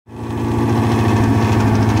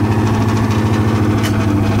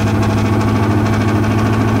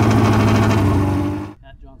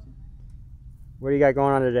you got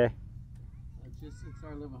going on today?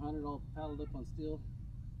 GSX-R 1100 all paddled up on steel,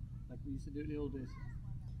 like we used to do in the old days.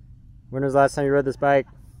 When was the last time you rode this bike?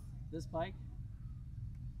 This bike,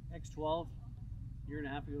 X12, a year and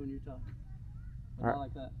a half ago in Utah. But not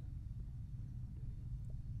like that.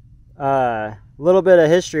 A little bit of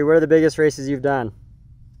history. What are the biggest races you've done?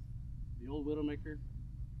 The old Widowmaker,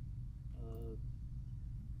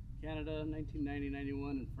 Canada,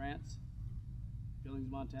 1990-91 in France,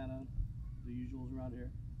 Billings, Montana, the usuals around here.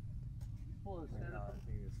 Pull this right now, I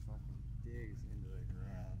think this fucking digs into the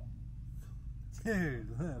ground. Dude.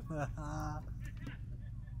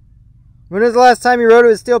 When was the last time you rode it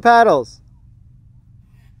with steel paddles?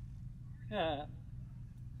 The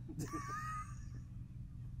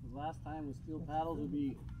last time with steel paddles would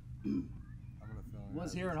be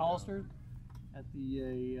was here in Holster at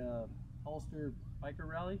the Holster Biker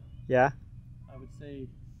Rally. Yeah. I would say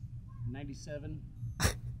 97,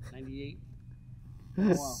 98.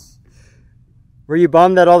 Wow. Were you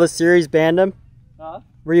bummed that all the series banned them? Huh?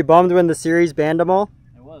 Were you bummed when the series banned them all?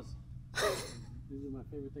 I was. These are my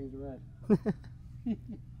favorite things to ride.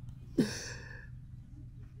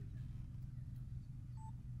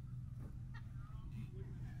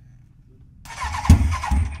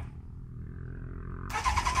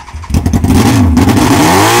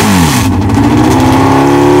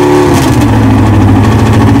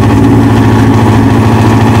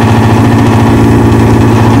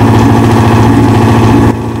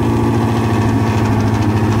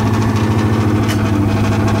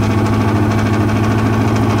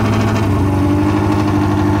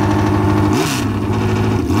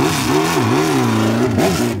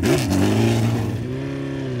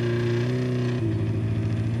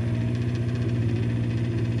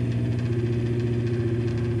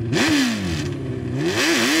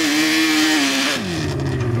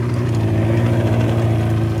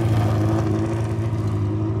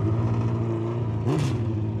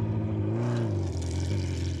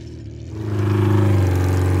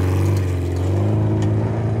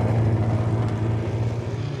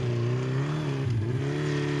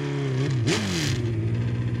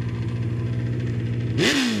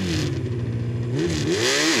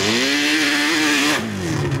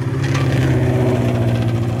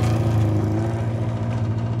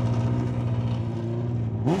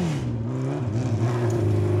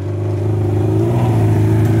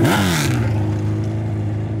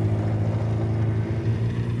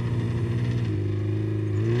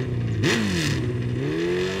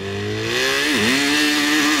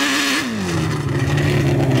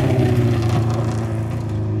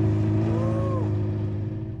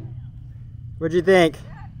 What'd you think?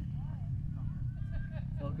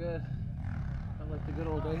 Felt good. Felt like the good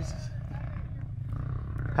old days.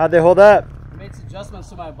 How'd they hold up? I made some adjustments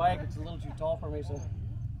to my bike. It's a little too tall for me, so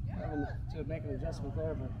I'm having to make an adjustment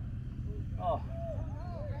there. But oh,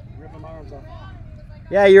 ripping my arms off.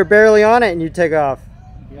 Yeah, you were barely on it and you took off.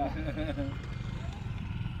 Yeah.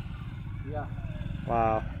 Yeah.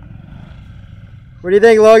 Wow. What do you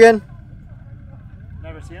think, Logan?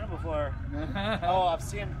 Never seen it before. Oh, I've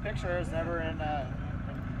seen pictures, never in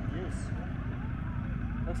use.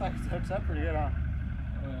 Looks like it hooks up pretty good, huh?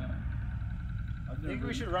 Oh, yeah. I think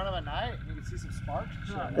we should run them at night. You can see some sparks and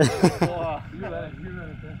shit. You run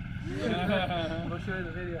it there. I'll show you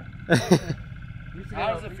the video.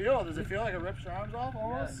 How does it feel? Does it feel like it rips your arms off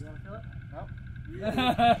almost? Yeah, you want to feel it? Nope.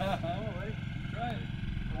 Oh, wait. Try it.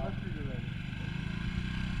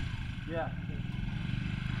 Yeah.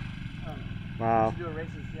 Wow. We used to do a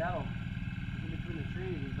race in Seattle. In between the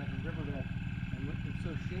trees, it was like a riverbed. And it's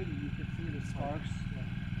so shady, you could see the sparks.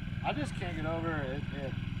 Yeah. I just can't get over it.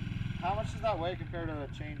 How much does that weigh compared to a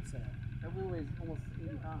chain set? That wheel weighs almost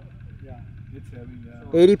 80 pounds. Yeah. It's heavy, yeah.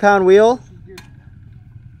 So 80-pound wheel?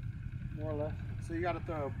 more or less. So you got to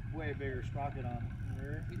throw a way bigger sprocket on.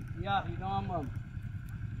 Yeah, you know, I'm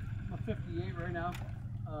a 58 right now.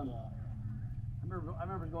 I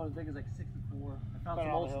remember going as big as like 64. I found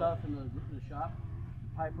some old stuff in the shop,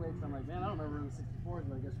 pie plates. I'm like, man, I don't remember in the 64s,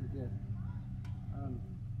 but I guess we did.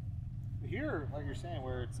 Here, like you're saying,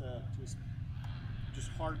 where it's just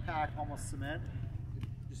hard pack, almost cement, it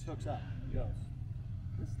just hooks up. It goes.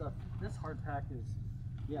 This hard pack is,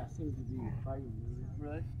 seems to be fighting.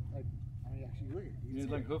 Really? Like, I mean, actually, look at it.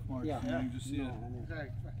 It's like hoof marks. Yeah. You can just see it. It's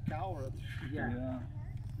like a cow or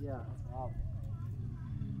Yeah. Wow.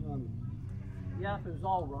 Yeah, if it was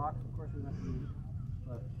all rocks, of course we'd have to use it.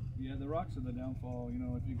 But Yeah, the rocks are the downfall. You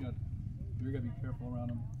know, if you gotta be careful around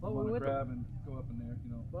them. You Well, want we to went grab and go up in there. You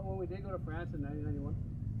know. But when we did go to France in 1991,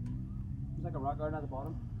 there's like a rock garden at the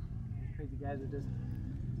bottom. These crazy guys would just,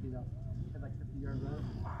 had like 50-yard runs,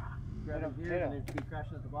 grab a gear, and they'd be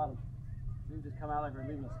crashing at the bottom. So you just come out like we're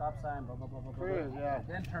leaving a stop sign, blah blah blah blah blah. Cruise, yeah.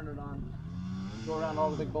 Then turn it on, go around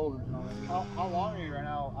all the big boulders and all that. How long are you right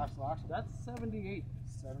now, axle axle? That's 78.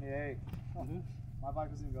 78. My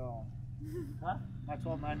bike doesn't even go on. Huh? My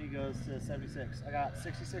 1290 goes to 76. I got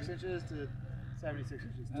 66 inches to 76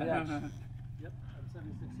 inches. Yeah. Yep, I'm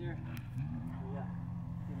 76 here. So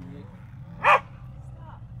yeah,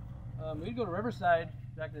 78. We'd go to Riverside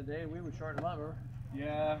back in the day. We would shorten them up. Remember?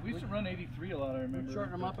 Yeah, we used to run 83 a lot, I remember. We'd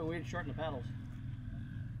shorten them up and we'd shorten the paddles.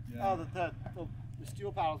 Yeah. Oh, the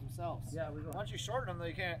steel paddles themselves. Yeah, we go. Once you shorten them,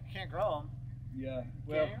 you can't grow them. Yeah,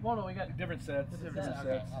 well, Well, no, we got different sets. Different sets.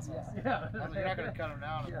 Okay, sets. that's awesome. yeah. You're not gonna cut them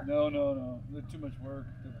down. Yeah. No. They're too much work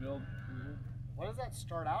to build. What does that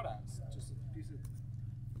start out as? Just a piece of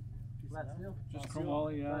Flat steel. Just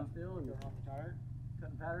chromoly, yeah. Flat steel and on the tire,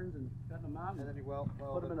 cutting patterns and cutting them out. and then you weld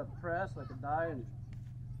put them in a press like a die and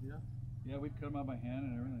Yeah, we'd cut them out by hand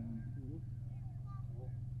and everything. You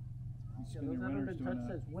Yeah, spend those your haven't winters been doing touched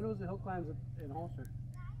that. since. When was the hill climbs in Holster?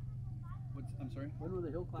 I'm sorry? When were the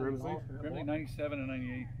hill climbs in Grimsley? Holster? Grimsley 97 and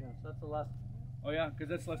 98. Yeah, so that's the last. Oh yeah, because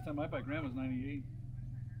that's the last time my bike ran was 98.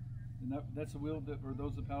 And that's the wheel that, or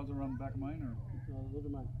those the paddles that are on the back of mine, or? Those are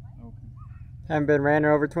mine. Okay. Haven't been ran in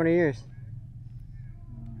over 20 years.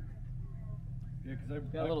 Yeah, because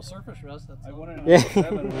I've Got a little surface rust. That's I all. won it in Yeah.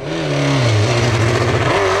 97.